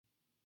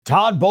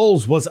Todd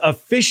Bowles was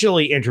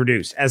officially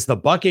introduced as the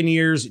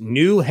Buccaneers'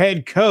 new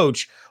head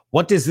coach.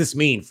 What does this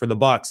mean for the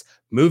Bucs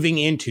moving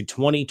into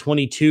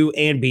 2022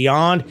 and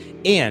beyond?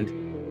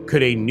 And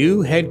could a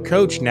new head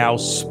coach now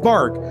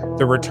spark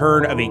the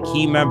return of a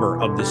key member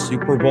of the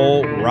Super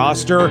Bowl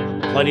roster?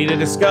 Plenty to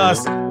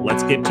discuss.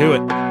 Let's get to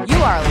it. You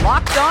are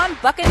Locked On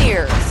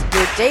Buccaneers,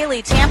 your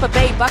daily Tampa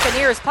Bay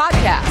Buccaneers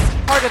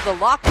podcast, part of the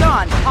Locked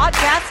On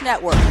Podcast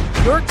Network,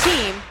 your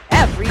team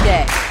every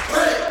day.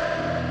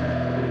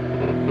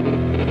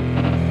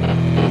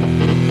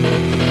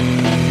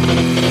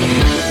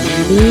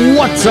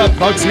 What's up,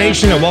 Bucs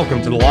Nation, and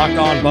welcome to the Locked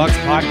On Bucs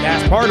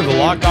podcast, part of the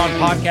Locked On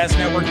Podcast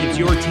Network. It's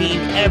your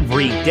team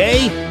every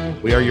day.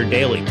 We are your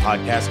daily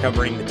podcast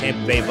covering the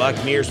Tampa Bay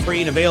Buccaneers, free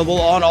and available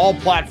on all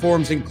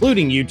platforms,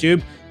 including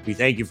YouTube. We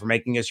thank you for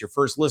making us your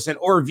first listen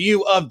or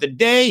view of the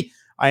day.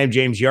 I am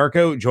James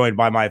Yarko, joined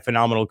by my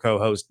phenomenal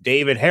co-host,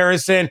 David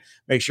Harrison.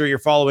 Make sure you're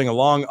following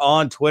along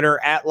on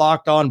Twitter at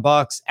Locked On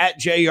Bucs, at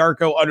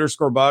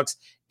JYarko_Bucs,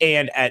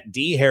 and at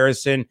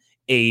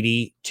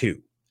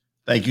DHarrison82.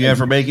 Thank you again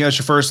for making us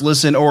your first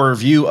listen or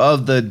review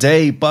of the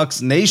day,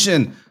 Bucs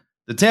Nation.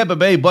 The Tampa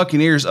Bay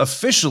Buccaneers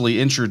officially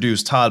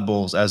introduced Todd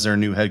Bowles as their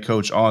new head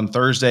coach on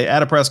Thursday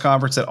at a press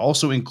conference that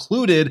also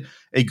included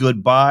a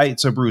goodbye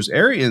to Bruce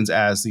Arians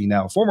as the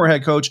now former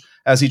head coach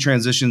as he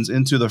transitions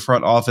into the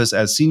front office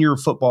as senior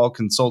football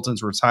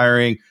consultant,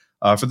 retiring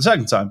for the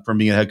second time from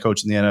being a head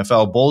coach in the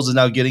NFL. Bowles is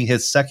now getting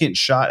his second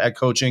shot at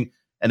coaching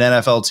an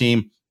NFL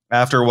team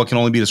after what can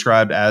only be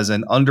described as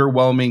an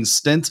underwhelming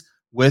stint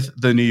with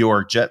the New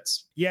York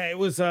Jets. Yeah, it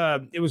was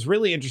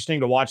really interesting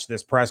to watch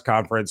this press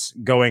conference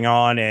going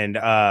on. And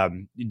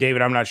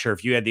David, I'm not sure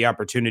if you had the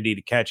opportunity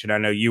to catch it. I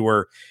know you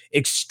were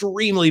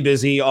extremely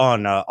busy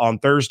on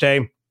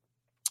Thursday,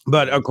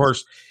 but of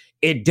course,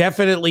 it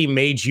definitely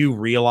made you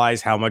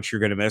realize how much you're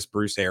going to miss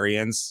Bruce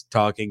Arians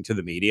talking to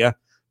the media,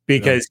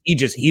 because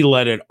he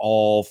let it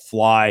all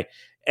fly.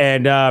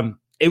 And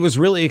it was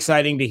really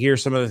exciting to hear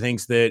some of the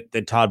things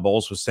that Todd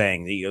Bowles was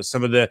saying,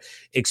 some of the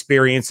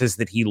experiences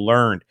that he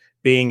learned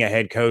being a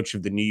head coach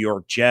of the New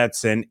York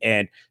Jets, and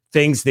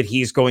things that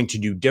he's going to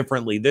do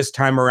differently this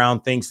time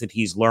around, things that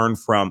he's learned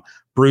from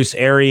Bruce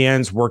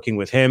Arians, working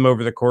with him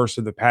over the course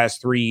of the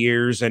past 3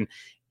 years,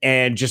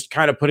 and just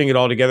kind of putting it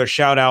all together.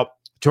 Shout out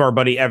to our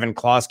buddy Evan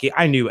Klosky.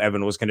 I knew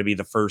Evan was going to be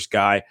the first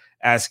guy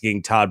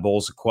asking Todd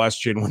Bowles a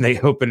question when they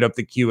opened up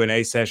the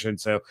Q&A session.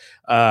 So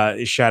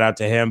shout out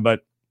to him.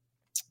 But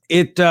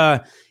it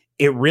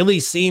really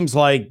seems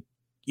like,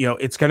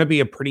 it's going to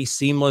be a pretty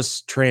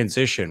seamless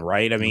transition,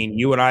 right? I mean,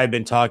 you and I have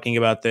been talking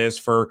about this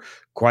for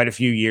quite a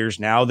few years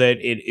now, that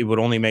it would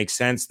only make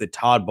sense that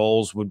Todd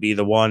Bowles would be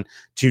the one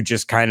to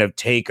just kind of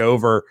take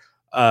over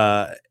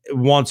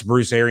once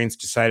Bruce Arians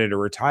decided to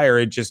retire.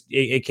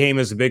 It came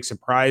as a big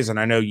surprise. And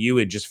I know you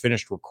had just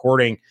finished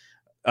recording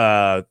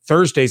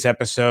Thursday's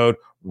episode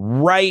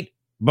right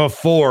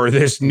before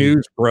this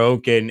news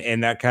broke,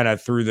 and that kind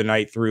of threw the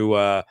night through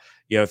a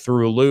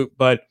loop.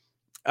 But,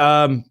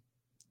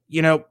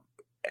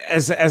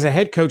 as a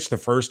head coach the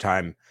first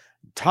time,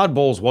 Todd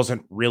Bowles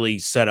wasn't really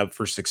set up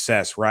for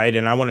success, right?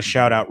 And I want to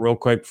shout out real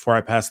quick before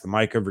I pass the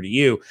mic over to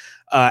you,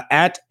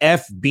 at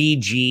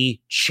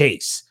FBG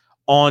Chase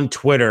on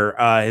Twitter.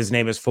 His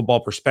name is Football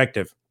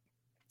Perspective.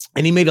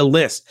 And he made a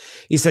list.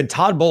 He said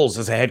Todd Bowles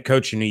as a head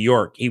coach in New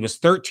York, he was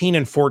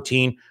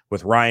 13-14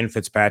 with Ryan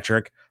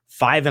Fitzpatrick,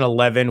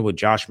 5-11 with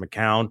Josh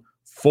McCown,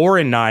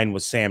 4-9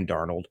 with Sam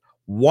Darnold,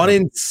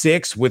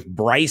 1-6 with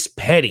Bryce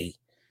Petty,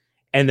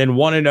 and then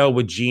 1-0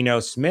 with Geno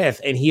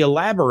Smith. And he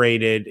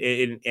elaborated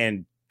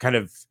and kind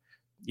of,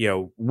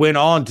 went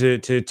on to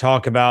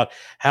talk about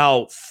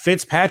how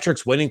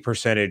Fitzpatrick's winning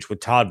percentage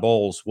with Todd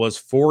Bowles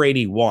was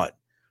 .481.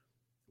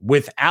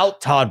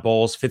 Without Todd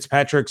Bowles,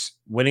 Fitzpatrick's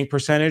winning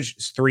percentage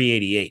is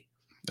 .388.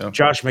 Okay.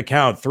 Josh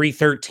McCown,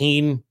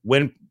 .313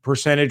 win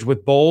percentage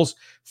with Bowles,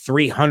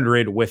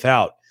 .300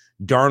 without.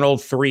 Darnold,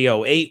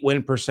 .308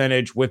 win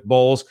percentage with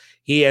Bowles.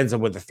 He ends up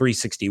with a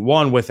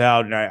 .361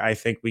 without, and I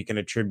think we can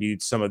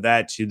attribute some of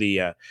that to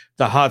the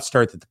hot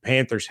start that the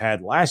Panthers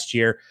had last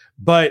year.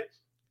 But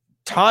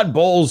Todd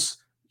Bowles,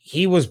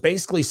 he was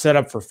basically set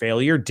up for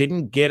failure,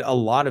 didn't get a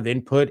lot of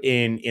input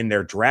in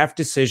their draft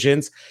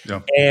decisions,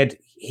 and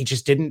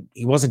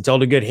he wasn't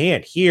dealt a good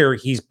hand. Here,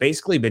 he's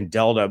basically been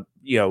dealt a,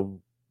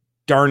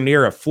 darn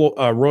near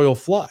a royal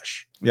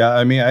flush. Yeah,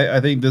 I mean,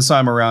 I think this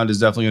time around is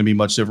definitely going to be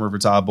much different for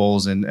Todd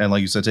Bowles. And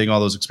like you said, taking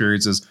all those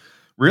experiences,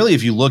 really,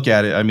 if you look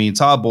at it, I mean,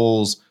 Todd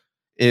Bowles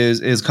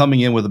is coming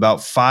in with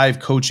about 5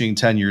 coaching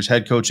tenures,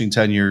 head coaching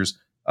tenures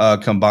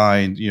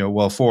combined,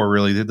 4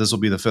 really. This will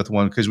be the 5th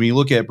one. Because when you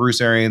look at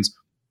Bruce Arians,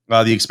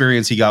 the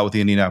experience he got with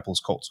the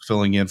Indianapolis Colts,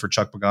 filling in for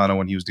Chuck Pagano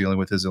when he was dealing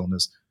with his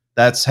illness,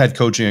 that's head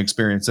coaching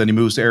experience. Then he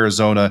moves to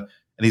Arizona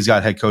and he's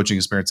got head coaching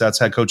experience. That's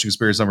head coaching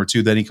experience number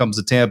 2. Then he comes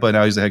to Tampa and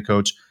now he's the head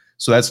coach.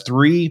 So that's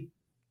 3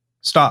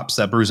 stops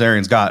that Bruce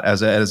Arians got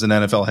as an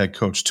NFL head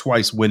coach,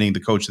 twice winning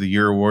the Coach of the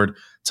Year award.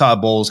 Todd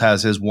Bowles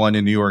has his one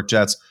in New York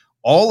Jets.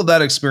 All of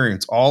that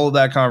experience, all of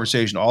that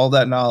conversation, all of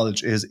that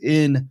knowledge is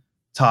in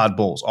Todd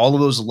Bowles. All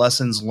of those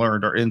lessons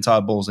learned are in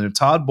Todd Bowles. And if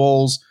Todd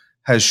Bowles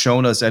has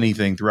shown us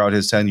anything throughout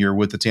his tenure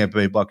with the Tampa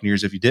Bay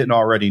Buccaneers, if you didn't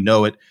already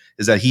know it,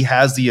 is that he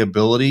has the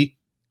ability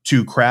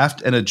to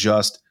craft and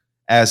adjust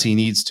as he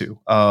needs to.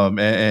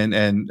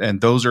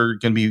 And those are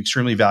going to be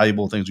extremely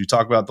valuable things. We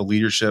talk about the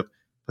leadership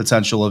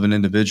potential of an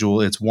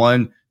individual. It's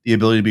one, the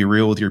ability to be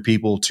real with your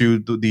people, two,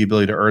 the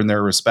ability to earn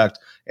their respect,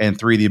 and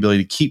three, the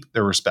ability to keep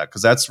their respect.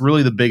 Because that's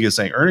really the biggest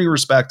thing. Earning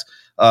respect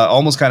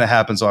almost kind of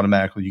happens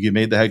automatically. You get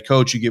made the head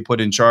coach, you get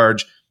put in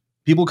charge.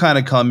 People kind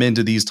of come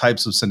into these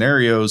types of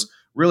scenarios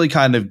really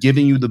kind of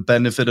giving you the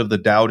benefit of the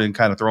doubt and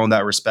kind of throwing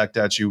that respect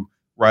at you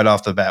right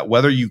off the bat.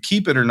 Whether you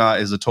keep it or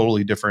not is a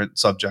totally different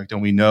subject.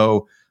 And we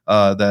know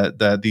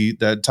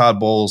that Todd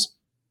Bowles,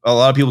 a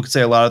lot of people could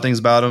say a lot of things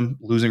about him,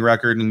 losing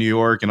record in New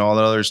York and all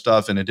that other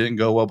stuff, and it didn't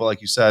go well. But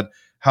like you said,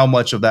 how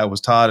much of that was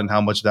Todd and how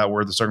much of that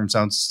were the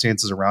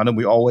circumstances around him?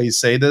 We always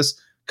say this,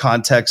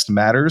 context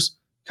matters.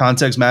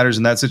 Context matters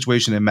in that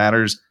situation. It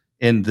matters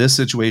in this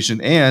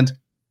situation. And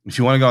if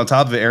you want to go on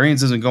top of it,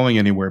 Arians isn't going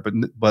anywhere,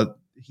 but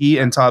he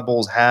and Todd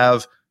Bowles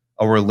have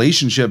a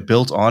relationship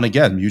built on,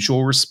 again,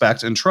 mutual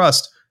respect and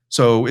trust.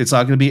 So it's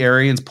not going to be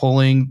Arians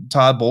pulling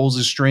Todd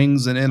Bowles'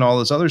 strings and all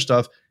this other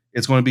stuff.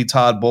 It's going to be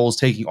Todd Bowles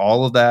taking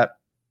all of that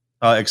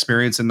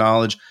experience and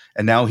knowledge,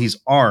 and now he's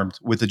armed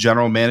with a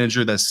general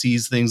manager that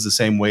sees things the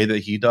same way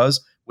that he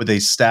does, with a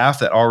staff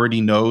that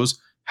already knows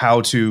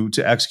how to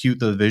execute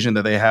the vision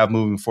that they have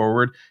moving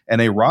forward,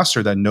 and a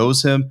roster that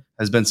knows him,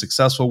 has been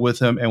successful with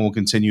him, and will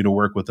continue to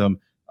work with him.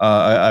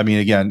 I mean,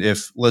 again,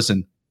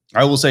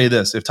 I will say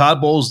this, if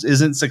Todd Bowles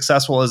isn't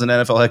successful as an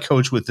NFL head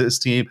coach with this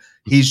team,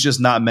 he's just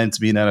not meant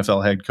to be an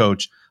NFL head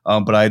coach.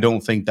 But I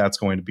don't think that's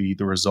going to be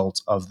the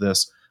result of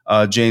this.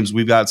 James,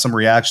 we've got some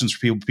reactions for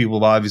people. People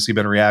have obviously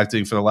been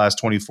reacting for the last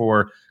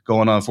 24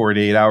 going on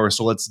 48 hours.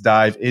 So let's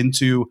dive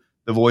into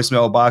the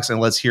voicemail box and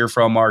let's hear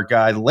from our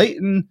guy,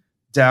 Leighton,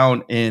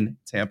 down in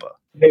Tampa.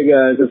 Hey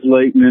guys, it's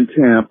Leighton in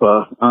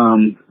Tampa.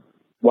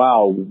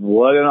 Wow,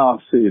 what an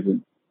off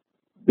season.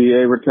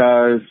 BA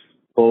retires,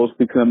 Bowles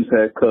becomes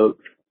head coach.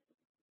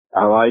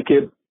 I like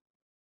it.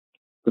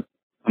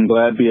 I'm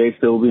glad BA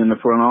still will be in the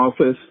front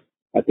office.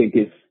 I think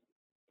it's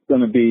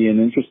going to be an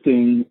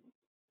interesting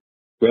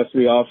rest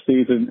of the off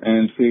season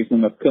and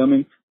season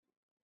upcoming.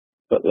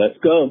 But let's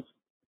go.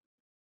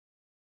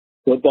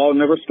 Football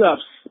never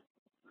stops.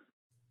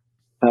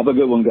 Have a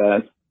good one,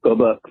 guys. Go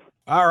Bucs.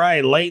 All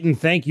right, Leighton,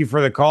 thank you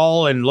for the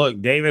call. And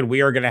look, David,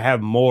 we are going to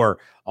have more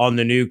on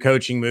the new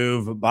coaching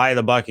move by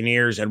the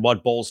Buccaneers and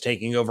what Bowles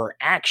taking over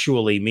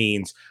actually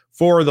means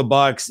for the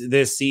Bucs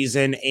this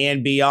season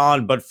and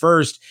beyond. But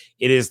first,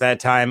 it is that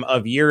time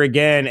of year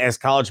again as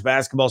college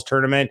basketball's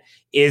tournament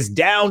is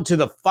down to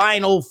the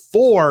Final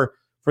Four.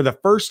 For the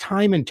first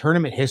time in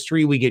tournament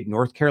history, we get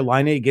North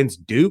Carolina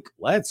against Duke.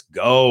 Let's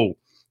go.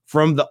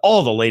 From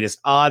all the latest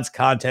odds,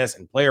 contests,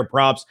 and player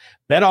props,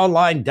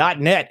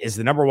 BetOnline.net is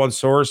the number one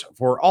source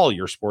for all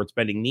your sports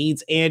betting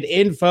needs and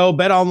info.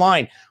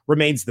 BetOnline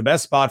remains the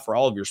best spot for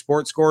all of your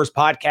sports scores,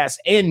 podcasts,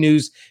 and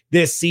news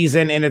this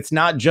season. And it's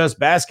not just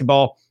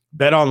basketball.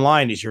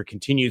 BetOnline is your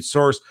continued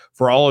source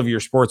for all of your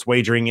sports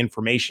wagering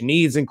information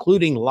needs,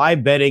 including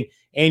live betting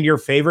and your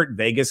favorite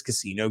Vegas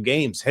casino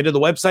games. Head to the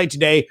website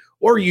today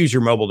or use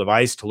your mobile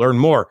device to learn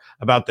more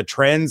about the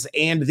trends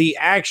and the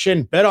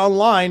action.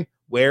 BetOnline,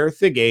 where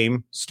the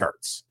game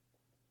starts.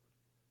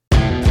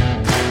 Segment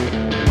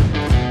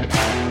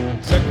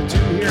 2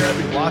 here at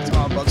the Locked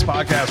On Bucs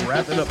podcast,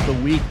 wrapping up the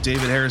week.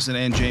 David Harrison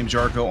and James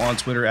Yarko on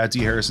Twitter at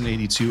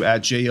DHarrison82,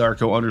 at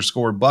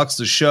JYarko_Bucs,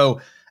 the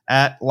show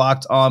at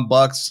Locked On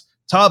Bucs.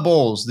 Todd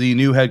Bowles, the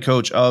new head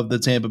coach of the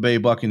Tampa Bay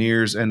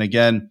Buccaneers. And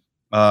again,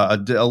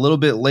 a little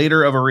bit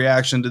later of a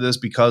reaction to this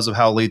because of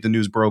how late the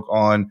news broke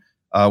on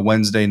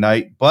Wednesday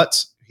night.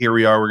 But here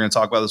we are. We're going to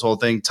talk about this whole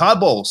thing.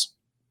 Todd Bowles,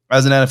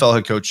 as an NFL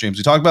head coach, James,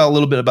 we talked about a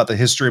little bit about the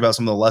history, about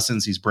some of the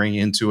lessons he's bringing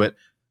into it.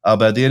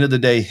 But at the end of the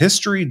day,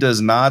 history does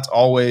not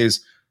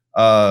always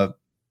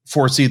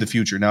foresee the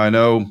future. Now, I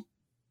know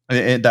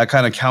that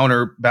kind of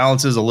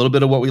counterbalances a little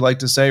bit of what we like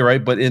to say,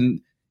 right? But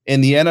in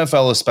the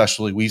NFL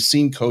especially, we've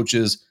seen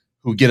coaches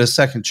who get a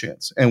second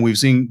chance. And we've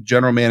seen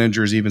general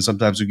managers even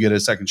sometimes who get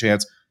a second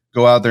chance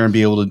go out there and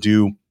be able to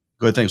do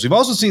good things. We've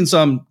also seen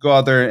some go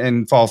out there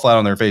and fall flat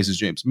on their faces,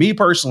 James. Me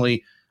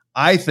personally,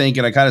 I think,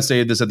 and I kind of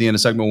stated this at the end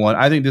of segment 1,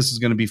 I think this is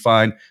going to be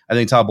fine. I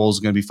think Todd Bowles is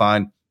going to be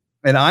fine.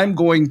 And I'm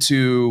going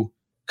to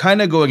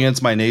kind of go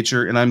against my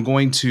nature, and I'm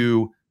going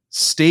to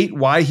state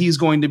why he's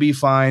going to be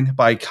fine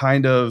by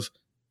kind of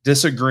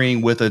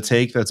disagreeing with a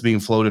take that's being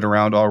floated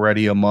around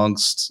already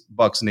amongst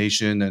Bucs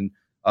Nation and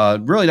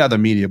really not the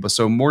media, but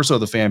more so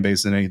the fan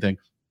base than anything.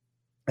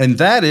 And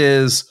that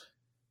is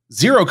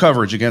zero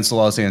coverage against the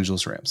Los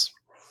Angeles Rams.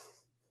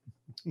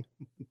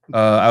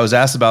 I was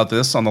asked about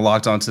this on the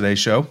Locked On Today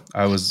show.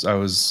 I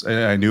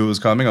knew it was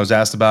coming. I was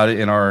asked about it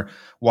in our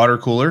water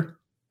cooler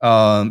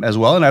as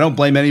well. And I don't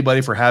blame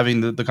anybody for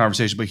having the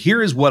conversation, but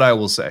here is what I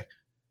will say.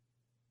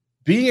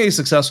 Being a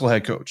successful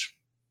head coach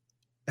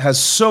has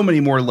so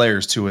many more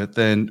layers to it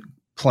than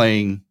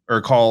playing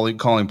or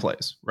calling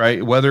plays,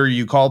 right? Whether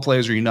you call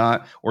plays or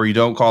you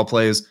don't call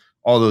plays,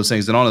 all those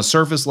things. And on a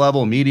surface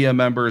level, media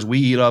members, we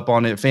eat up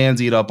on it,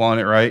 fans eat up on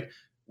it, right?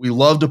 We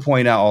love to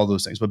point out all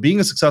those things. But being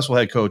a successful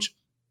head coach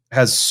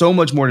has so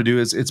much more to do.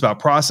 It's about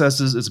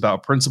processes, it's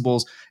about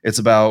principles, it's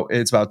about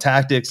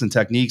tactics and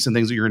techniques and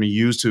things that you're going to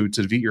use to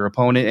defeat your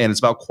opponent, and it's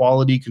about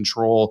quality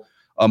control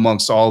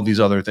amongst all of these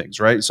other things,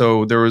 right?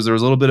 So there was a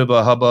little bit of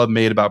a hubbub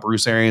made about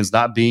Bruce Arians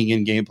not being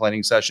in game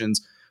planning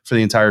sessions for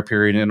the entire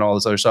period and all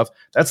this other stuff.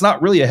 That's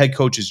not really a head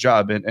coach's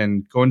job.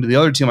 And going to the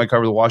other team I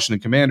cover, the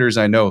Washington Commanders,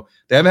 I know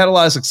they haven't had a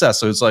lot of success.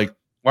 So it's like,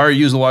 why are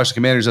you using the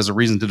Washington Commanders as a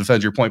reason to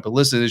defend your point? But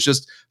listen, it's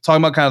just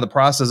talking about kind of the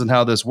process and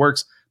how this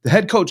works. The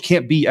head coach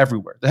can't be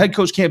everywhere. The head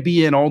coach can't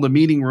be in all the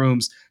meeting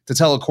rooms to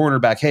tell a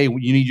cornerback, hey,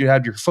 you need to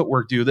have your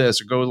footwork do this,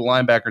 or go to the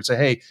linebacker and say,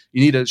 hey,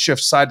 you need to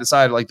shift side to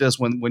side like this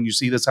when you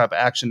see this type of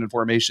action and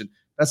formation.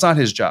 That's not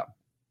his job.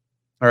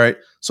 All right.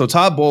 So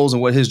Todd Bowles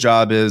and what his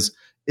job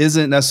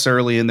isn't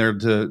necessarily in there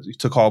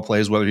to call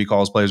plays, whether he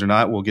calls plays or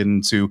not. We'll get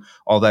into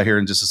all that here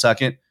in just a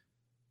second.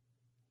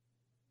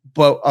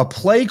 But a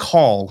play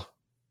call,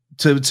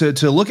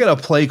 to look at a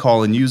play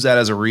call and use that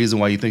as a reason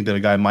why you think that a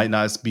guy might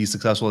not be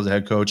successful as a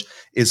head coach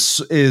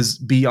is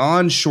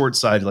beyond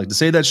short-sighted. Like, to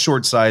say that's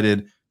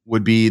short-sighted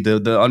would be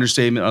the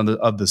understatement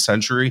of the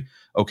century.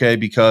 Okay.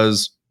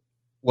 Because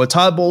what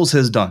Todd Bowles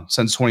has done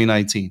since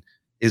 2019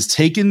 is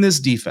taken this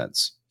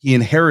defense. He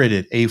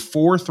inherited a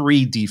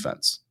 4-3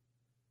 defense.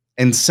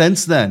 And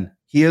since then,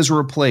 he has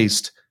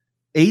replaced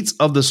 8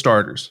 of the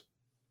starters.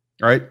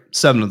 All right.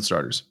 7 of the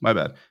starters. My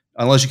bad.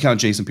 Unless you count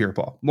Jason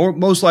Pierre-Paul.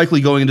 Most likely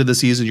going into the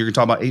season, you're going to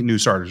talk about 8 new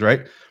starters,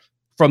 right?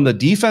 From the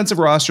defensive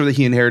roster that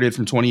he inherited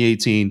from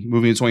 2018,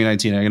 moving to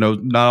 2019, I know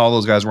not all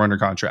those guys were under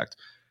contract.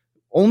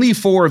 Only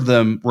 4 of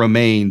them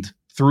remained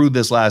through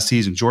this last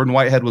season. Jordan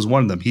Whitehead was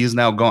one of them. He is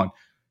now gone.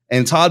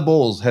 And Todd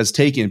Bowles has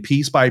taken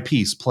piece by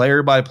piece,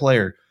 player by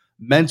player,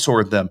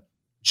 mentored them.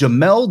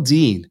 Jamel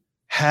Dean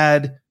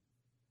had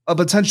a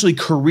potentially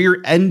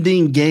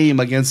career-ending game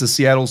against the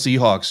Seattle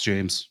Seahawks,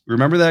 James.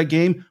 Remember that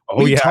game?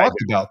 We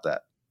talked about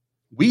that.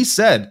 We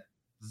said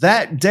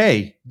that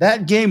day,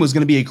 that game was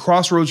going to be a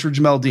crossroads for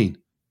Jamel Dean.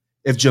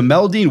 If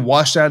Jamel Dean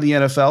washed out of the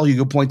NFL, you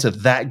could point to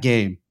that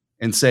game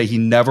and say he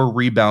never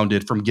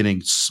rebounded from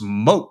getting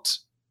smoked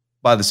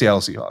by the Seattle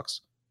Seahawks.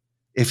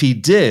 If he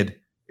did,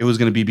 it was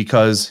going to be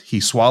because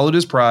he swallowed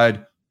his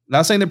pride.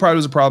 Not saying that pride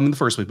was a problem in the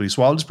first place, but he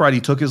swallowed his pride. He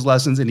took his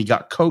lessons and he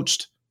got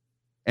coached,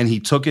 and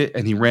he took it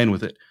and he ran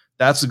with it.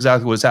 That's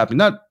exactly what's happening.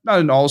 Not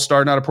an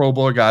all-star, not a Pro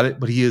Bowler, got it,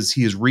 but he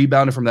is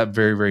rebounded from that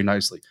very, very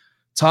nicely.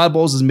 Todd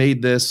Bowles has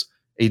made this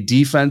a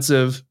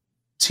defensive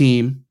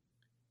team.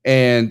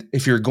 And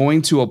if you're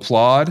going to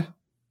applaud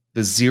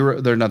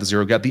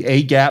the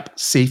A-gap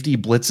safety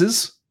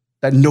blitzes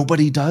that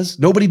nobody does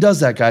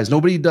that, guys.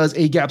 Nobody does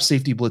A-gap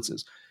safety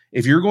blitzes.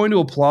 If you're going to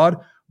applaud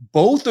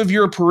both of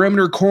your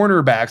perimeter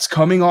cornerbacks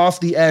coming off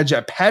the edge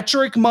at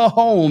Patrick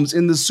Mahomes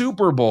in the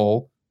Super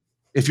Bowl,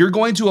 if you're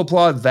going to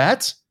applaud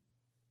that,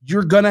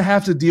 you're going to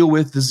have to deal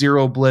with the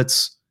zero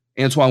blitz,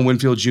 Antoine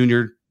Winfield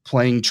Jr.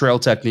 playing trail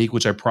technique,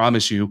 which I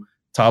promise you,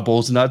 Todd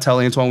Bowles did not tell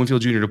Antoine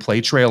Winfield Jr. to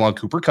play trail on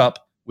Cooper Kupp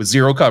with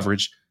zero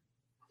coverage.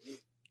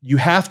 You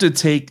have to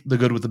take the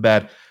good with the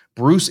bad.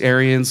 Bruce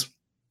Arians,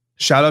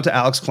 shout out to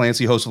Alex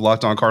Clancy, host of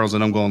Locked On Cardinals,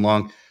 and I'm going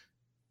long.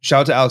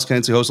 Shout out to Alex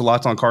Clancy, host of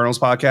Locked On Cardinals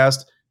podcast.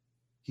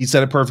 He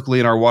said it perfectly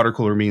in our water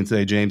cooler meeting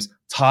today, James.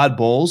 Todd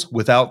Bowles,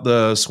 without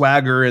the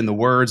swagger and the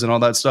words and all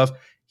that stuff,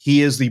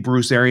 he is the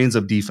Bruce Arians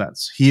of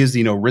defense. He is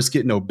the no risk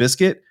it, no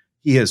biscuit.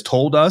 He has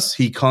told us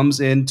he comes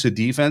into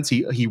defense.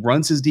 He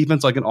runs his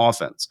defense like an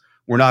offense.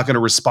 We're not going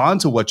to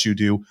respond to what you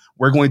do.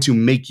 We're going to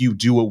make you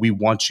do what we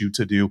want you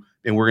to do,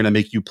 and we're going to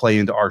make you play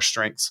into our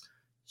strengths.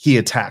 He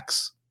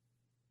attacks.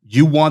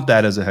 You want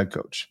that as a head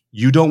coach.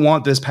 You don't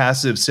want this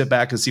passive sit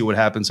back and see what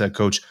happens head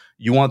coach.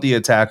 You want the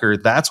attacker.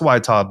 That's why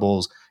Todd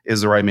Bowles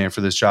is the right man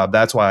for this job.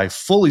 That's why I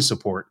fully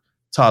support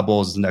Todd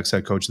Bowles as the next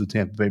head coach of the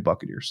Tampa Bay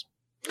Buccaneers.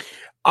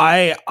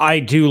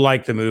 I do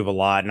like the move a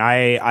lot. And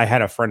I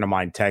had a friend of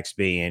mine text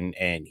me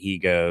and he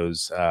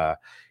goes,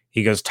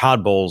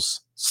 Todd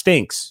Bowles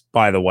stinks,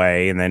 by the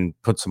way, and then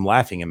put some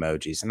laughing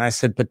emojis. And I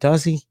said, but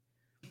does he?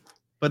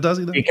 But does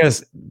he though?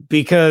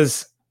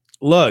 Because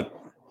look,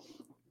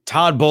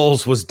 Todd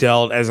Bowles was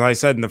dealt, as I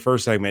said in the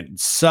first segment,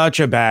 such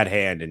a bad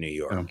hand in New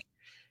York. Yeah.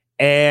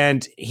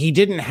 And he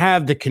didn't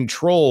have the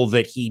control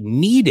that he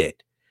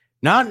needed.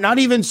 Not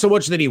even so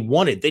much that he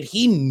wanted, that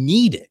he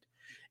needed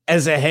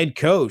as a head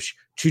coach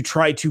to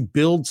try to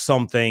build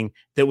something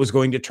that was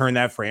going to turn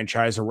that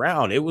franchise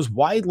around. It was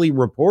widely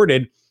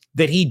reported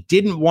that he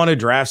didn't want to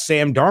draft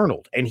Sam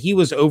Darnold, and he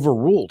was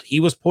overruled. He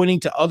was pointing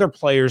to other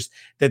players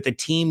that the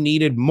team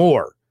needed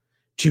more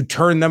to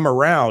turn them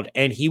around,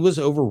 and he was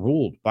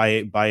overruled by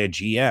a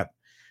GM.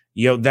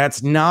 You know,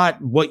 that's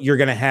not what you're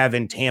going to have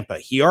in Tampa.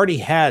 He already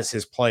has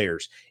his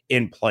players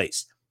in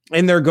place,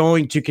 and they're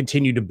going to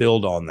continue to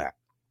build on that.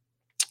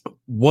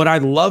 What I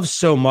love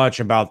so much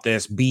about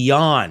this,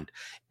 beyond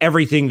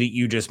everything that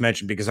you just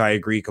mentioned, because I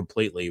agree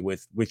completely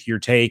with your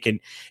take, and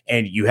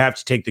you have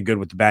to take the good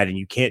with the bad, and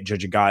you can't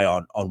judge a guy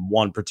on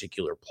one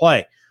particular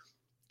play,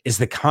 is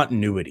the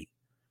continuity.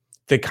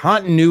 The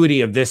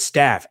continuity of this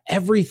staff.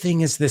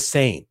 Everything is the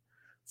same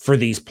for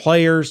these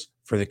players,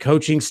 for the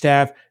coaching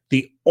staff.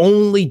 The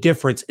only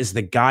difference is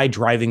the guy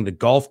driving the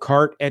golf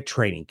cart at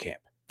training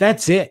camp.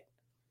 That's it.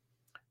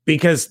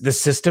 Because the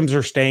systems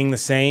are staying the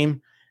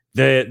same.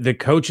 The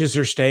coaches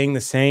are staying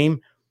the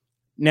same.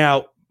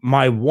 Now,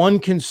 my one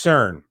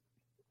concern,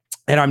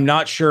 and I'm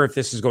not sure if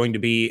this is going to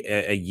be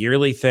a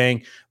yearly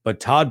thing, but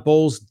Todd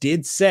Bowles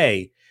did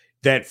say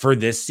that for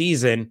this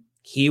season,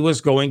 he was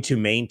going to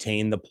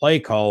maintain the play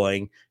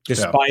calling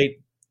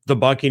despite the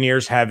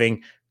Buccaneers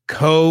having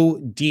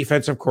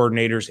co-defensive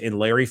coordinators in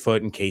Larry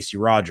Foote and Casey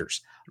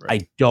Rogers.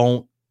 Right. I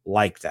don't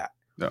like that.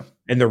 No.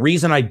 And the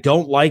reason I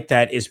don't like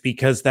that is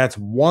because that's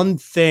one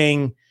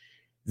thing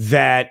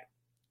that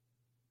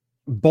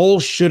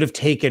Bowles should have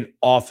taken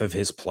off of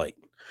his plate.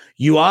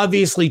 You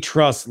obviously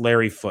trust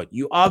Larry Foote.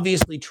 You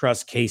obviously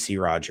trust Casey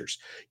Rogers.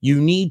 You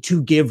need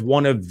to give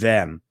one of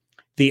them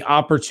the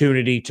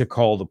opportunity to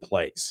call the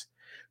plays,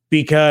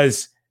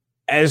 because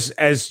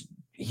as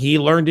he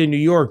learned in New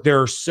York,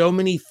 there are so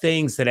many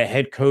things that a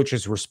head coach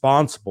is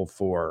responsible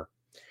for.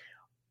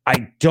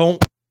 And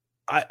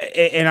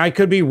I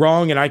could be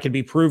wrong, and I could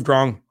be proved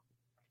wrong.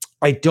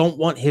 I don't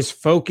want his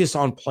focus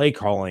on play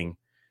calling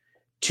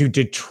to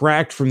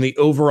detract from the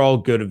overall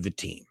good of the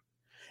team.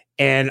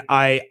 And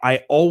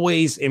I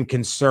always am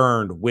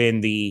concerned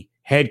when the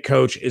head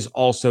coach is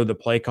also the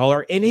play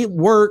caller. And it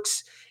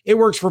works. It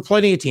works for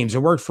plenty of teams.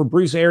 It worked for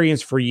Bruce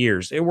Arians for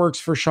years. It works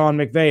for Sean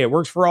McVay. It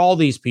works for all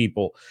these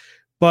people.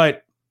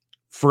 But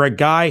for a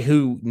guy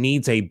who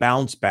needs a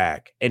bounce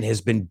back and has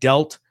been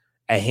dealt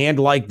a hand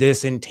like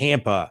this in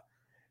Tampa,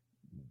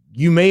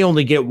 you may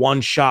only get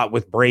one shot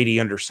with Brady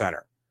under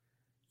center.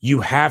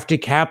 You have to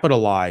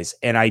capitalize,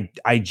 and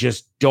I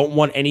just don't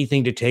want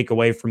anything to take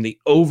away from the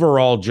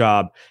overall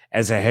job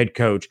as a head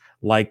coach,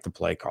 like the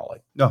play calling.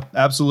 No,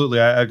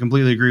 absolutely. I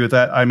completely agree with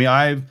that. I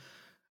mean,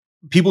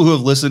 people who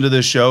have listened to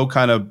this show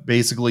kind of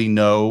basically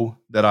know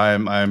that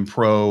I'm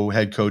pro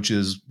head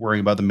coaches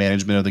worrying about the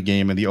management of the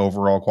game and the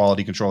overall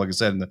quality control, like I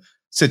said, and the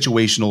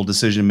situational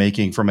decision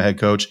making from a head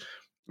coach.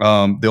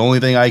 The only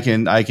thing I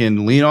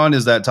can lean on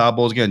is that Todd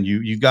Bowles, again,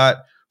 you got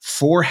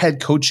 4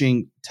 head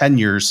coaching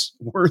tenures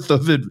worth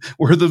of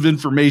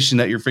information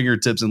at your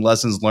fingertips and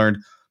lessons learned.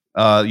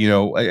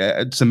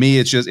 To me,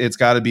 it's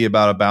got to be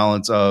about a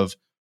balance of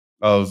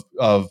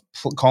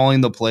calling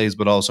the plays,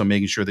 but also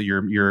making sure that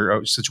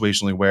you're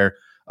situationally aware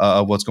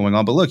of what's going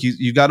on. But look,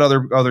 you've got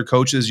other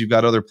coaches, you've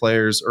got other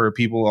players or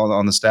people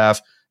on the staff,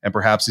 and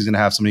perhaps he's going to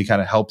have somebody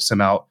kind of helps him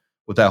out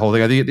with that whole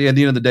thing. I think at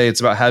the end of the day, it's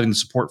about having the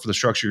support for the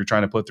structure you're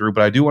trying to put through.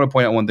 But I do want to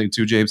point out one thing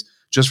too, James,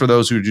 just for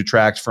those who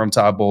detract from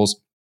Todd Bowles,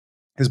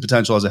 his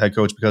potential as a head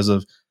coach because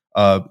of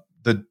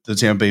the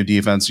Tampa Bay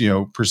defense,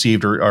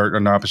 perceived or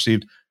not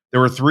perceived.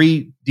 There were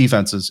 3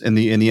 defenses in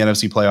the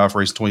NFC playoff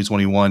race in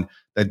 2021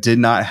 that did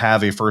not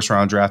have a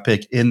first-round draft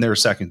pick in their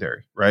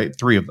secondary, right?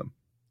 3 of them.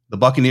 The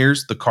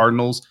Buccaneers, the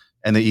Cardinals,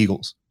 and the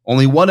Eagles.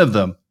 Only one of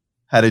them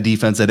had a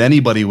defense that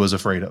anybody was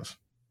afraid of,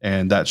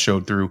 and that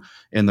showed through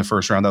in the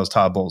first round. That was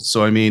Todd Bowles.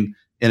 So, I mean,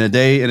 in a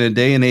day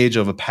and age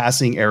of a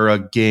passing era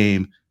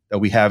game that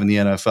we have in the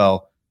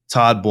NFL,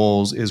 Todd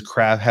Bowles has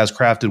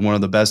crafted one of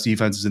the best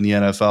defenses in the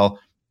NFL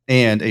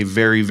and a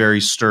very,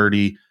 very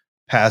sturdy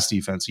pass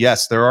defense.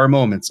 Yes, there are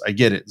moments. I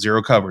get it.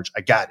 Zero coverage.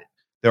 I got it.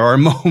 There are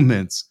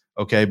moments.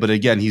 Okay. But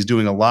again, he's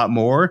doing a lot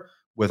more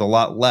with a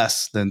lot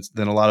less than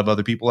a lot of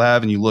other people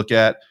have. And you look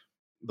at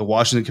the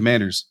Washington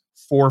Commanders,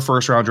 4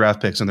 first-round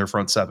draft picks in their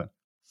front 7.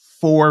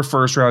 4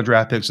 first-round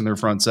draft picks in their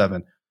front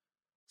 7.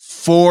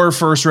 4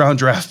 first-round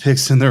draft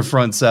picks in their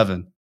front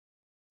 7.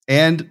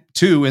 And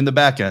 2 in the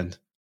back end.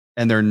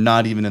 And they're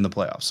not even in the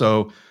playoffs.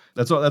 So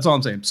that's all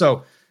I'm saying.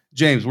 So,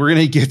 James, we're going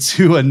to get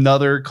to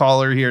another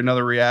caller here,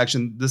 another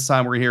reaction. This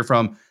time we're going to hear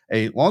from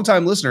a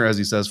longtime listener, as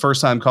he says,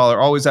 first-time caller.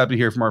 Always happy to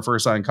hear from our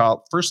first-time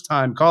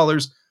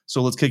callers.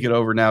 So let's kick it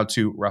over now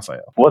to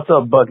Raphael. What's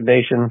up, Buck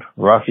Nation?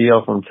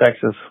 Raphael from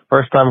Texas.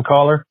 First-time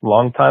caller,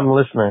 long-time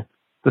listener.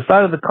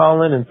 Decided to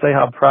call in and say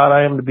how proud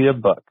I am to be a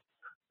Buck.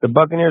 The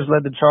Buccaneers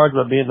led the charge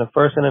by being the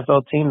first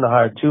NFL team to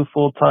hire 2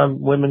 full-time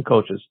women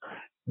coaches.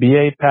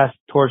 BA passed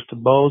the torch to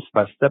Bowles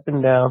by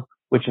stepping down,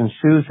 which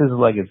ensues his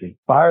legacy.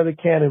 Fire the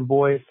cannon,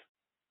 boys.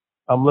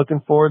 I'm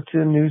looking forward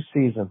to a new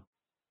season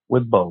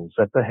with Bowles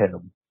at the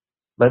helm.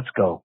 Let's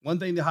go. One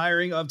thing the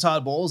hiring of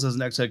Todd Bowles as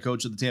next head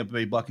coach of the Tampa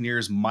Bay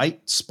Buccaneers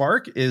might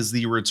spark is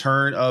the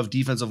return of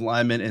defensive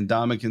lineman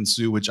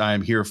Ndamukong, which I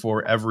am here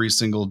for every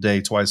single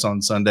day, twice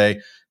on Sunday.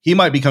 He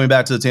might be coming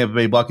back to the Tampa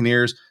Bay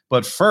Buccaneers.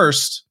 But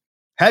first,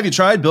 have you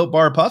tried Built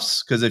Bar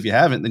Puffs? Because if you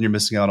haven't, then you're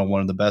missing out on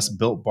one of the best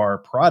Built Bar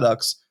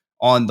products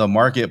on the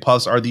market.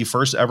 Puffs are the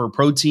first ever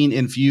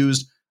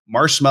protein-infused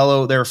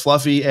marshmallow. They're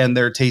fluffy and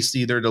they're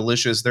tasty. They're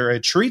delicious. They're a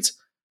treat.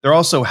 They're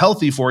also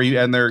healthy for you,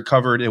 and they're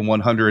covered in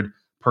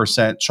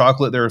 100%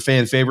 chocolate. They're a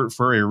fan favorite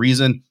for a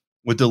reason.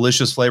 with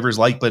delicious flavors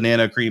like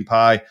banana cream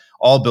pie.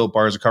 All Built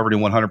Bars are covered in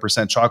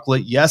 100%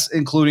 chocolate. Yes,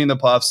 including the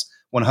puffs.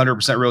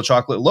 100% real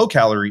chocolate, low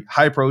calorie,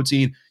 high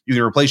protein. You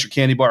can replace your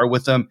candy bar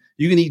with them.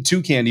 You can eat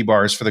 2 candy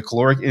bars for the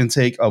caloric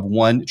intake of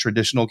 1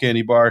 traditional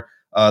candy bar.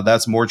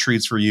 That's more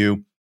treats for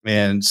you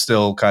and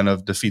still kind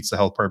of defeats the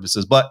health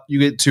purposes. But you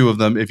get 2 of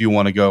them if you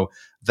want to go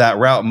that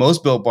route.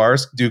 Most Built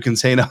Bars do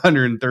contain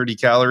 130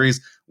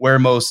 calories, where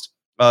most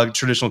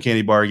traditional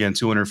candy bar, again,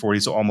 240,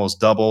 so almost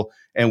double.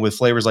 And with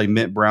flavors like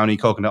mint brownie,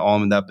 coconut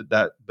almond,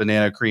 that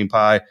banana cream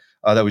pie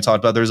that we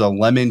talked about. There's a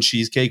lemon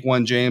cheesecake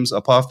one, James, a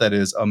puff that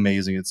is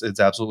amazing. It's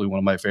absolutely one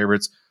of my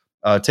favorites.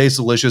 Tastes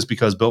delicious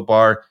because Built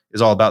Bar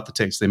is all about the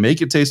taste. They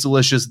make it taste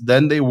delicious,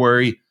 then they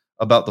worry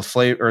about the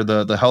flavor or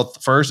the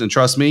health first. And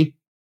trust me,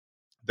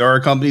 there are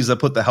companies that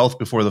put the health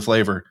before the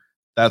flavor.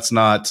 That's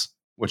not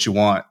what you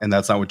want, and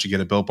that's not what you get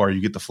at Built Bar.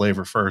 You get the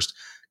flavor first.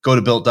 Go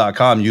to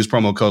Built.com, use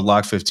promo code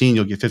LOCK15.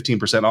 You'll get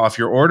 15% off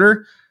your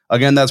order.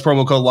 Again, that's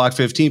promo code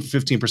LOCK15 for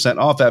 15%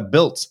 off at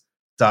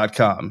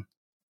Built.com.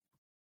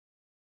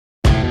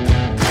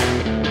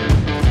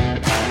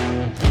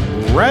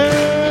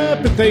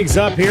 Wrapping things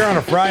up here on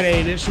a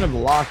Friday edition of the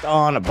Locked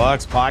On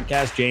Bucks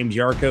podcast. James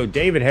Yarko,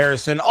 David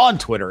Harrison on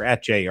Twitter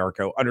at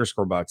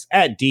 @JYarko_Bucks,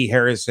 at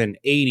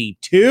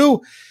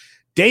DHarrison82.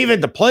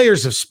 David, the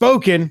players have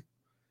spoken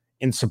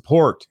in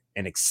support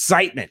and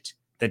excitement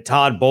that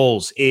Todd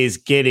Bowles is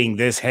getting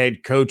this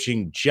head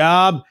coaching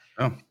job.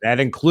 Oh.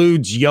 That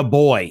includes your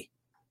boy,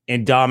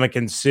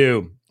 Ndamukong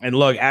Suh. And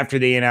look, after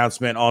the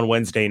announcement on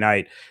Wednesday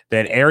night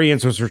that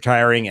Arians was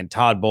retiring and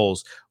Todd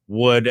Bowles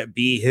would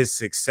be his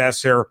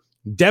successor,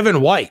 Devin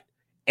White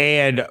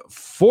and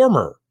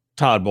former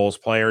Todd Bowles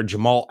player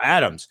Jamal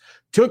Adams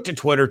took to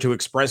Twitter to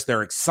express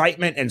their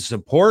excitement and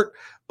support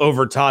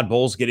over Todd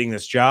Bowles getting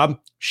this job.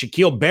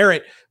 Shaquille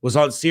Barrett was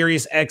on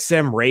Sirius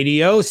XM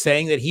radio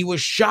saying that he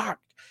was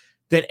shocked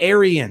that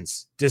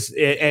Arians'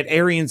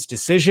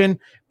 decision,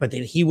 but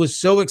that he was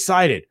so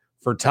excited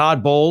for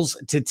Todd Bowles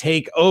to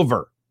take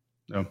over.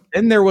 No.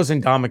 Then there was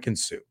Ndamukong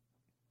Suh.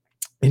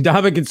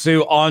 Ndamukong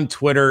Suh on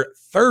Twitter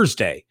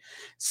Thursday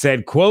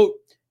said, quote,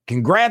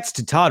 "Congrats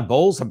to Todd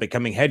Bowles on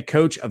becoming head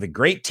coach of a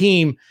great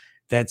team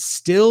that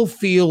still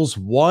feels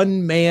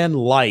one man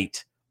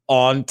light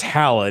on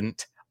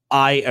talent.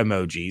 Eye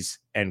emojis,"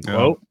 end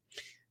quote.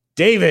 Yeah.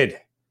 David,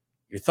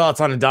 your thoughts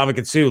on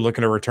Ndamukong Suh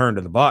looking to return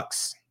to the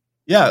Bucks?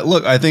 Yeah,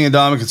 look, I think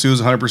Ndamukong Suh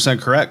is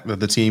 100% correct that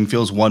the team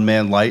feels one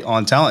man light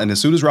on talent. And as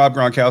soon as Rob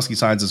Gronkowski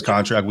signs his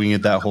contract, we can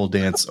get that whole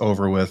dance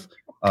over with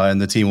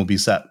and the team will be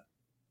set.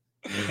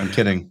 I'm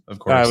kidding, of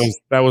course.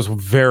 That was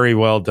very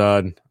well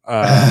done.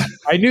 I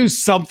knew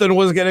something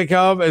was going to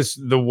come as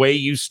the way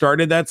you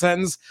started that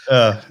sentence.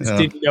 Just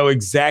didn't know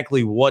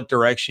exactly what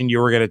direction you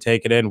were going to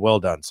take it in. Well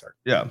done, sir.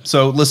 Yeah.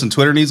 So listen,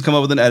 Twitter needs to come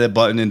up with an edit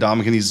button, and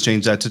Ndamukong needs to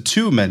change that to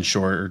 2 men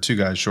short or 2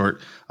 guys short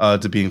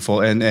to being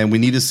full. And we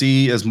need to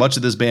see as much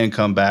of this band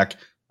come back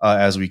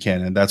as we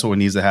can, and that's what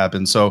needs to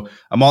happen. So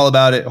I'm all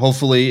about it.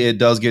 Hopefully, it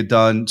does get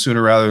done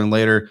sooner rather than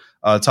later.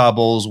 Todd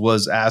Bowles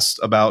was asked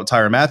about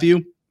Tyrann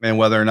Mathieu and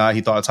whether or not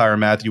he thought Tyrann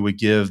Mathieu would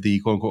give the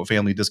quote-unquote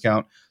family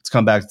discount to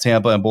come back to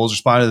Tampa. And Bowles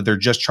responded that they're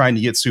just trying to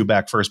get Suh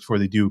back first before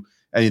they do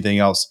anything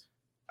else.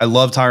 I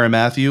love Tyrann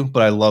Mathieu,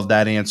 but I love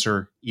that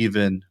answer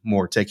even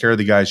more. Take care of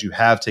the guys you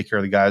have. Take care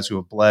of the guys who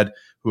have bled,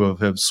 who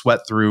have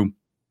sweat through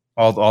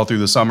all through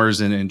the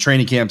summers and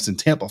training camps in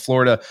Tampa,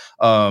 Florida,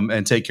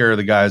 and take care of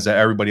the guys that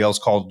everybody else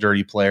called a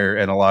dirty player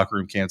and a locker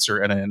room cancer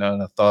and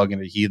a thug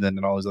and a heathen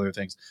and all these other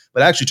things,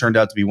 but actually turned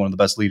out to be one of the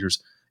best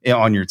leaders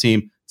on your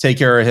team. Take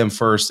care of him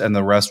first, and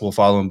the rest will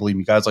follow. And believe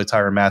me, guys like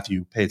Tyrann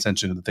Mathieu pay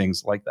attention to the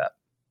things like that.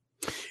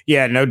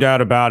 Yeah, no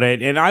doubt about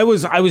it. And I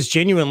was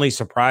genuinely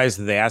surprised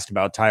that they asked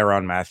about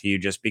Tyrann Mathieu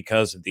just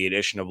because of the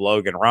addition of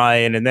Logan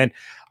Ryan. And then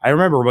I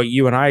remember what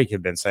you and I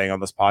have been saying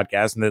on this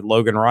podcast, and that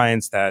Logan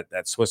Ryan's that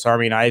Swiss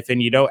Army knife.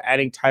 And,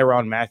 adding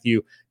Tyrann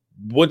Mathieu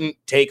wouldn't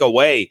take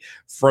away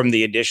from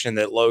the addition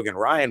that Logan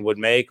Ryan would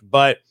make.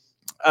 But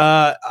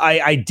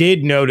I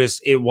did notice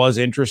it was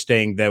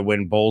interesting that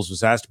when Bowles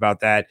was asked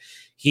about that,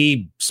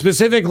 he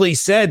specifically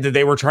said that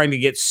they were trying to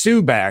get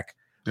Suh back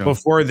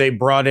before they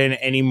brought in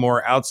any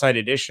more outside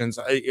additions.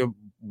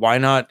 Why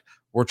not?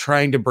 We're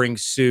trying to bring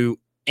Suh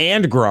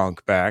and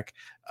Gronk back.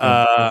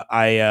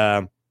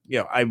 I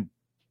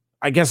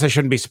guess I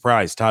shouldn't be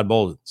surprised. Todd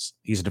Bowles,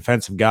 he's a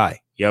defensive guy.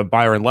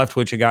 Byron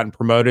Leftwich had gotten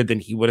promoted, then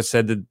he would have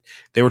said that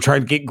they were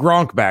trying to get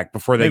Gronk back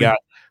before they got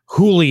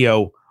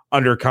Julio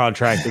under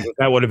contract.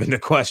 That would have been the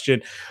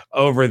question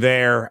over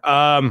there.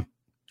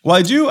 Well,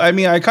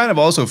 I kind of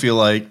also feel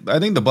like I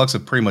think the Bucks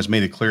have pretty much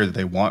made it clear that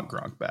they want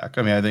Gronk back.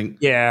 I mean, I think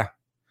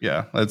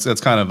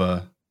that's kind of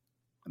I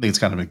think it's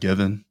kind of a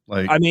given.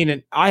 Like, I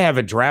mean, I have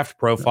a draft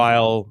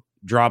profile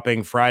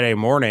dropping Friday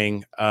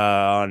morning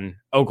on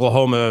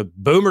Oklahoma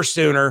Boomer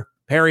Sooner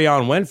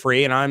Perion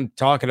Winfrey, and I'm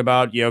talking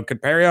about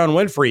could Perion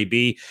Winfrey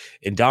be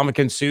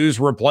Ndamukong Suh's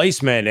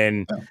replacement?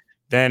 And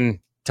then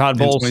Todd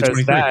Bowles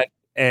says that,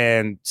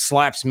 and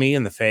slaps me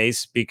in the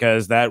face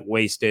because that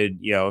wasted,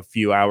 a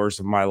few hours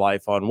of my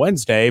life on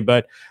Wednesday.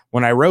 But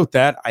when I wrote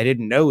that, I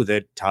didn't know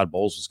that Todd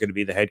Bowles was going to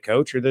be the head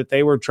coach or that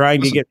they were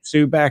trying to get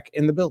Sue back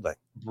in the building.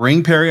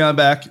 Bring Perrion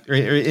back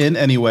in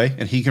anyway,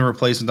 and he can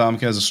replace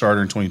Ndamukong as a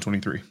starter in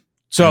 2023.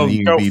 So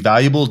he can be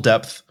valuable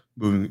depth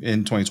moving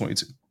in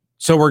 2022.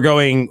 So we're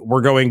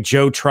going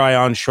Joe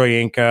Tryon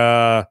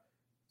Shoyinka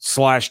 /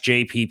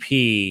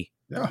 JPP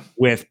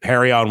with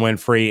Perrion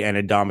Winfrey and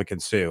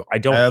Ndamukong Suh. I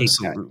don't hate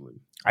that.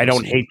 I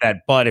don't hate that,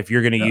 but if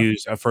you're going to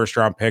use a first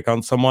round pick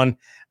on someone,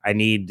 I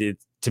need it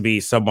to be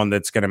someone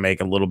that's going to make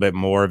a little bit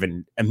more of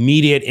an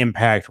immediate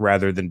impact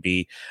rather than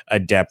be a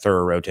depth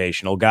or a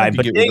rotational guy.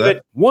 But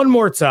David, one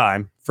more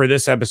time for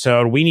this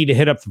episode, we need to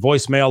hit up the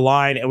voicemail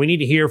line and we need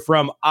to hear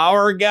from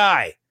our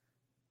guy,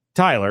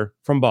 Tyler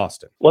from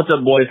Boston. What's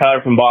up, boys?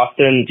 Tyler from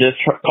Boston. Just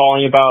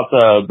calling about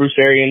the Bruce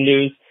Arians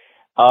news.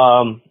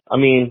 I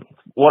mean,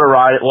 what a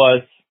ride it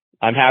was.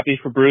 I'm happy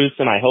for Bruce,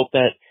 and I hope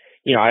that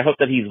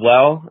he's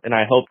well, and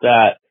I hope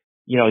that,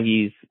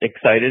 he's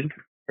excited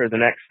for the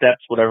next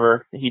steps,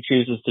 whatever he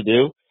chooses to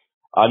do.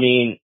 I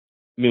mean,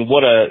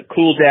 what a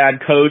cool dad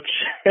coach.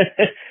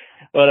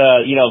 But,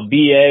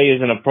 BA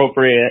is an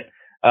appropriate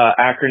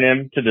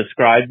acronym to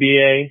describe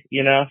BA.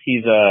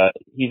 He's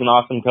an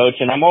awesome coach.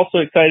 And I'm also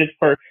excited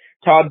for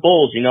Todd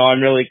Bowles.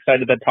 I'm really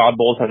excited that Todd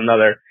Bowles has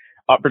another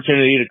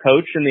opportunity to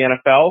coach in the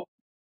NFL.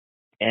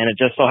 And it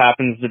just so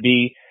happens to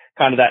be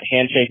kind of that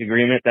handshake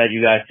agreement that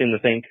you guys seem to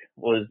think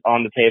was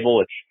on the table,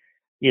 which,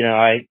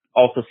 I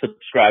also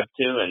subscribe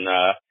to. And,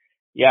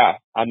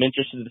 I'm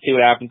interested to see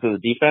what happens to the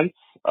defense.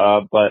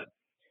 But,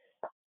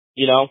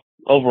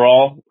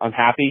 overall, I'm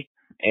happy,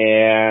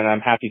 and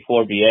I'm happy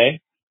for BA.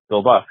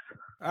 Go Bucs.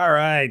 All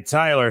right,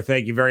 Tyler,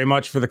 thank you very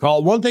much for the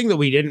call. One thing that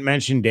we didn't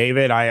mention,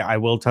 David, I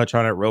will touch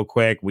on it real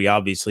quick. We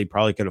obviously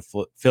probably could have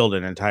filled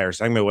an entire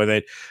segment with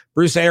it.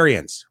 Bruce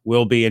Arians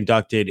will be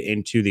inducted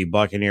into the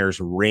Buccaneers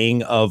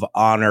Ring of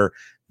Honor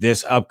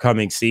this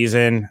upcoming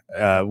season.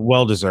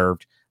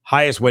 Well-deserved.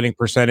 Highest winning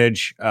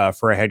percentage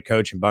for a head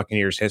coach in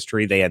Buccaneers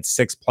history. They had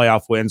 6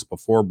 playoff wins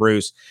before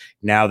Bruce.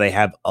 Now they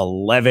have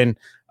 11.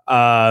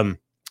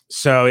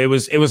 So it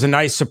was a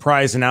nice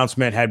surprise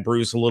announcement, had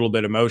Bruce a little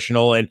bit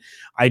emotional. And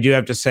I do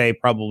have to say,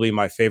 probably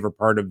my favorite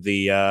part of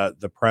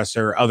the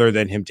presser, other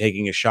than him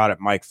taking a shot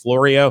at Mike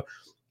Florio,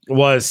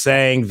 was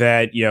saying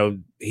that,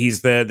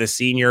 he's the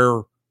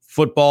senior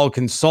football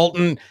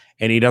consultant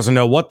and he doesn't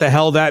know what the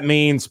hell that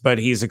means, but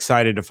he's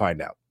excited to find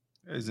out.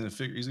 He's going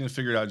to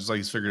figure it out just like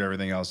he's figured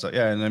everything else out.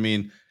 Yeah. And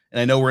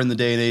I know we're in the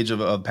day and age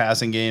of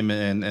passing game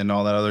and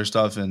all that other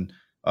stuff. And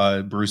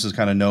Bruce is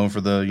kind of known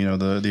for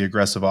the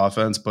aggressive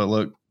offense, but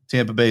look,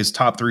 Tampa Bay's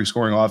top 3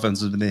 scoring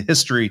offenses in the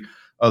history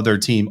of their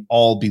team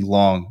all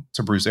belong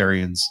to Bruce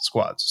Arians'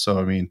 squads.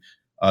 So,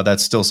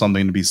 that's still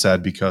something to be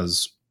said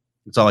because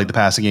it's not like the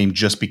passing game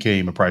just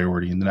became a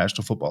priority in the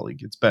National Football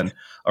League. It's been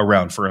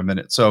around for a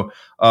minute. So,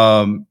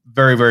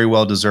 very, very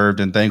well deserved.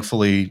 And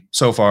thankfully,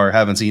 so far,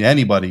 haven't seen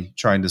anybody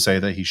trying to say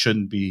that he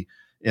shouldn't be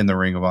in the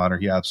Ring of Honor.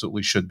 He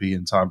absolutely should be.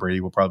 And Tom Brady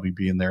will probably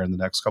be in there in the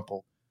next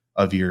couple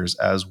of years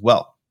as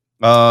well.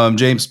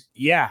 James.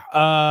 Yeah.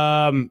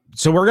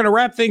 So we're going to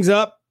wrap things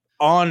up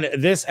on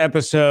this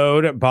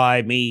episode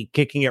by me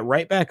kicking it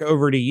right back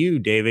over to you,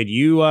 David.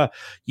 You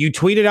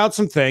tweeted out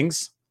some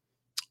things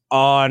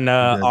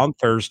on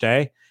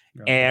Thursday,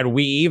 and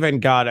we even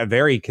got a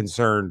very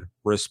concerned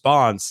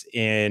response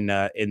in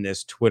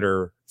this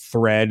Twitter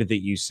thread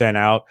that you sent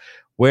out,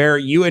 where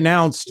you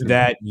announced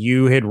that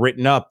you had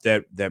written up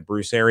that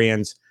Bruce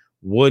Arians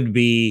would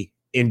be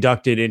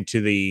inducted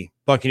into the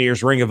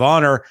Buccaneers Ring of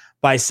Honor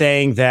by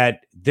saying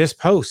that this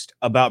post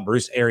about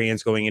Bruce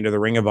Arians going into the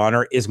Ring of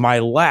Honor is my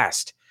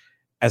last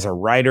as a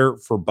writer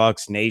for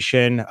Bucs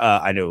Nation.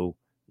 I know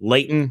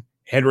Leighton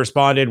had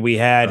responded. We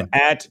had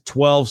at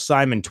 12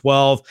 Simon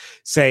 12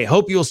 say,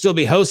 hope you'll still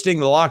be hosting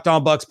the Locked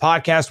On Bucs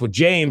podcast with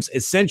James.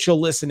 Essential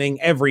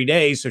listening every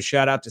day. So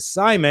shout out to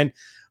Simon.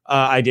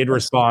 I did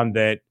respond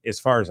that as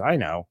far as I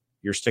know,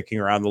 you're sticking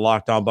around the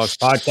Locked On Bucs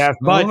podcast,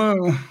 but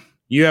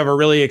you have a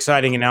really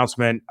exciting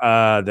announcement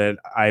that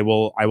I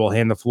will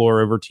hand the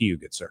floor over to you,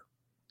 good sir.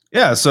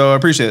 Yeah, so I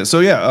appreciate it. So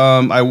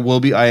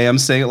I am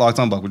staying at Locked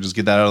On Bucs. We'll just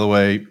get that out of the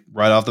way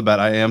right off the bat.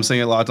 I am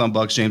staying at Locked On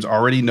Bucs. James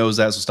already knows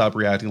that, so stop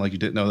reacting like you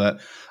didn't know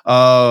that.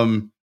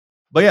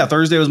 But yeah,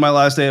 Thursday was my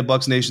last day at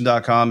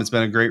BucsNation.com. It's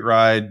been a great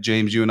ride.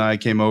 James, you and I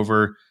came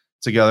over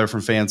together from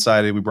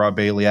Fansided. We brought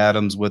Bailey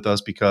Adams with us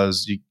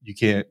because you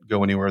can't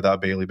go anywhere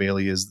without Bailey.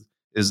 Bailey is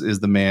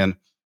the man,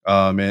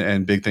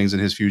 and big things in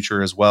his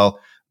future as well.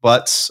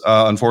 But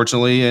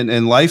unfortunately,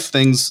 in life,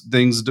 things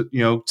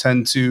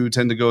tend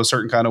to go a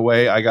certain kind of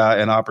way. I got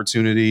an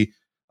opportunity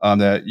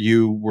that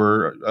you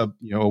were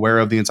aware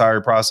of the entire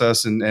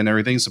process and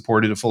everything,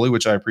 supported it fully,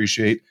 which I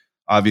appreciate.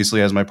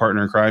 Obviously, as my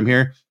partner in crime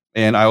here,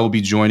 and I will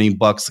be joining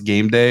Bucs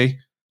Game Day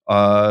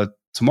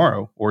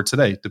tomorrow or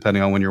today,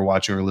 depending on when you're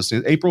watching or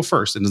listening. April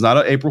 1st, and it's not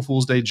an April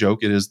Fool's Day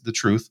joke; it is the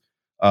truth.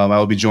 I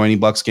will be joining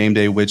Bucs Game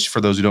Day, which,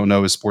 for those who don't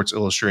know, is Sports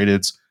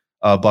Illustrated's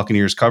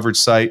Buccaneers coverage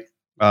site.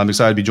 I'm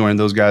excited to be joining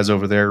those guys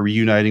over there,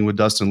 reuniting with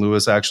Dustin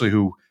Lewis, actually,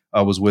 who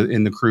was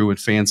in the crew and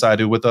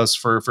fan-sided with us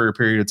for a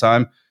period of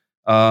time.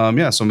 So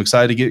I'm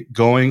excited to get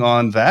going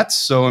on that.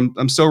 So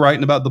I'm still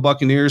writing about the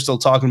Buccaneers, still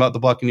talking about the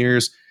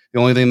Buccaneers. The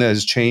only thing that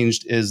has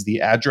changed is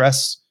the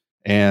address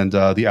and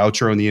the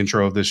outro and the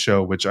intro of this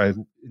show, which I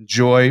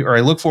enjoy, or I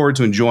look forward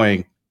to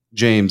enjoying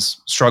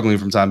James struggling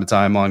from time to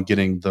time on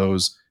getting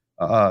those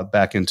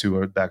back into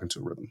a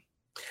rhythm.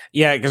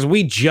 Yeah, because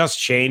we just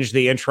changed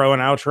the intro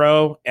and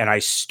outro, and I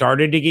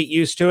started to get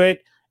used to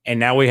it, and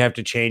now we have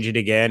to change it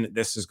again.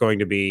 This is going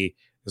to be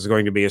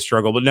a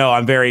struggle. But no,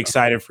 I'm very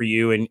excited for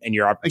you and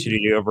your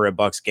opportunity over at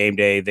Bucs Game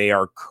Day. They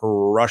are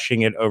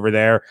crushing it over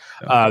there.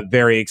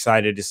 Very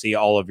excited to see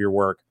all of your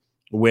work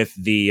with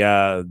the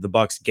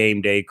Bucs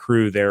Game Day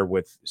crew there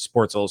with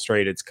Sports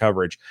Illustrated's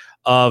coverage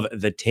of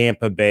the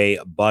Tampa Bay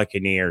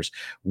Buccaneers.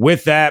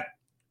 With that,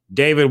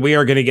 David, we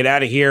are going to get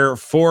out of here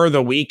for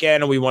the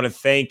weekend, and we want to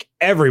thank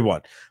everyone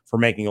for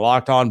making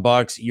Locked On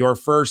Bucs your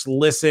first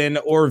listen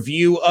or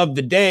view of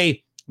the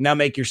day. Now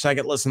make your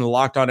second listen to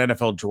Locked On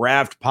NFL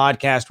Draft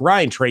podcast.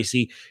 Ryan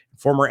Tracy,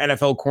 former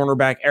NFL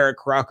cornerback Eric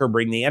Crocker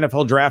bring the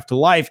NFL Draft to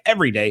life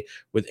every day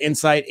with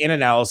insight and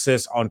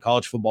analysis on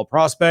college football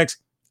prospects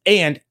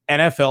and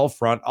NFL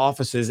front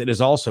offices. It is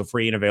also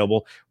free and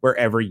available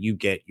wherever you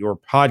get your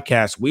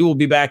podcasts. We will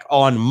be back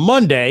on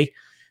Monday.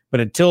 But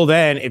until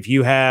then, if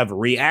you have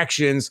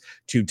reactions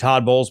to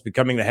Todd Bowles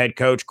becoming the head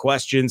coach,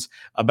 questions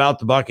about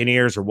the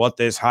Buccaneers or what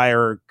this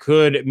hire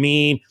could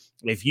mean,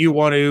 if you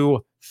want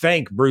to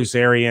thank Bruce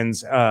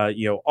Arians,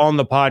 on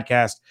the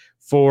podcast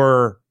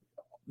for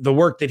the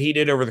work that he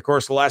did over the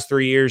course of the last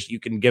 3 years, you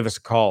can give us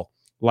a call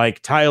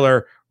like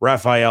Tyler,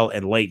 Raphael,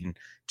 and Leighton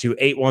to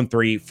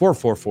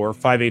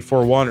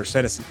 813-444-5841 or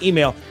send us an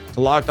email to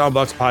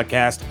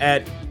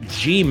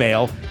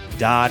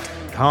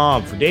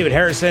lockedonbuckspodcast@gmail.com. For David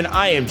Harrison,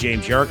 I am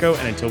James Yarko,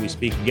 and until we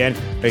speak again,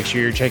 make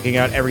sure you're checking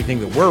out everything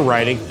that we're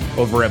writing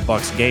over at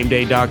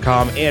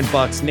bucksgameday.com and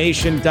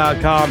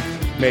bucksnation.com.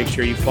 Make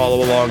sure you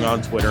follow along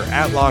on Twitter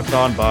at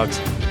LockedOnBucks,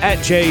 at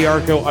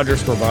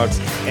JYarko_Bucks,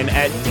 and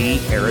at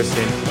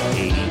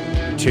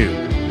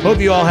DHarrison82. Hope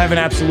you all have an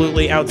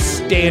absolutely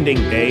outstanding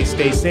day.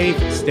 Stay safe,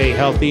 stay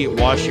healthy,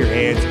 wash your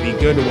hands, be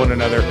good to one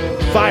another,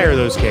 fire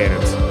those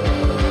cannons.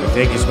 And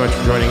thank you so much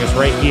for joining us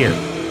right here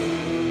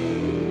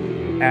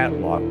at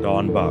Locked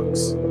On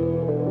Bucks.